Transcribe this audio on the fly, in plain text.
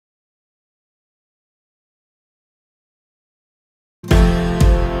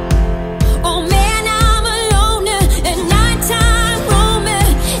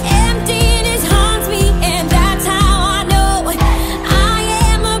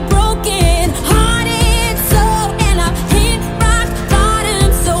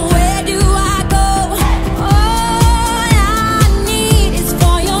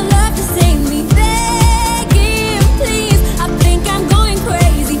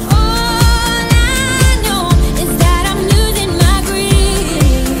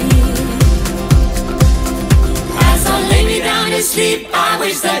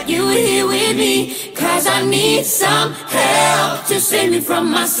need some help to save me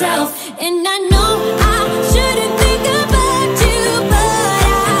from myself. And I know I shouldn't think about you, but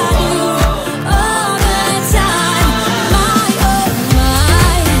I do all the time. My oh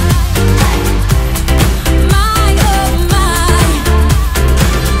my, my oh my.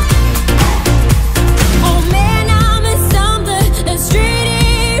 Oh man, I'm a stumbler, a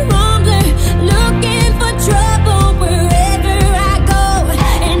street rumbler, looking for trouble wherever I go.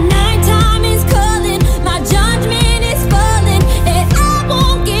 And nighttime is calling, my judgment is falling, and I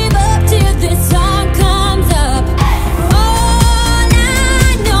won't give up till the sun comes up. All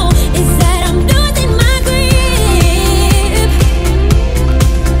I know is that I'm losing my grip.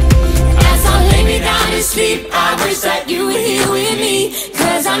 As I lay me down to sleep, I wish that you were here with me,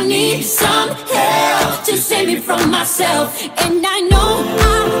 'cause I need some help to save me from myself. And I know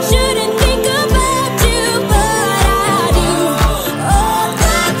I shouldn't think about you, but I do all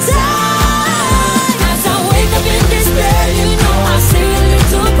the time. As I wake up in despair, you know I say a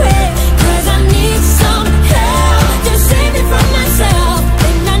little prayer, 'cause I need some help to save me from myself.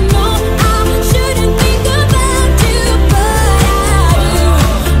 And I know I shouldn't think about you, but I do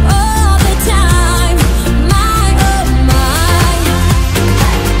all the time. My oh my,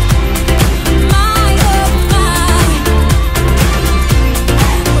 my oh my,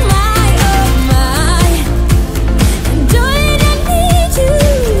 my oh my. And darling, I need you.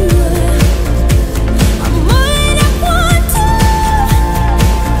 I'm more than I want to.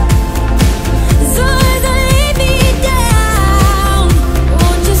 So as I lay me down,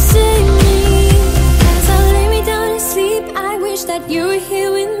 won't you save me? As I lay me down to sleep, I wish that you were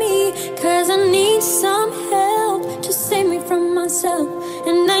here with me, 'cause I need some help to save me from myself.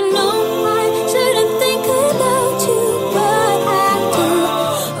 And I know I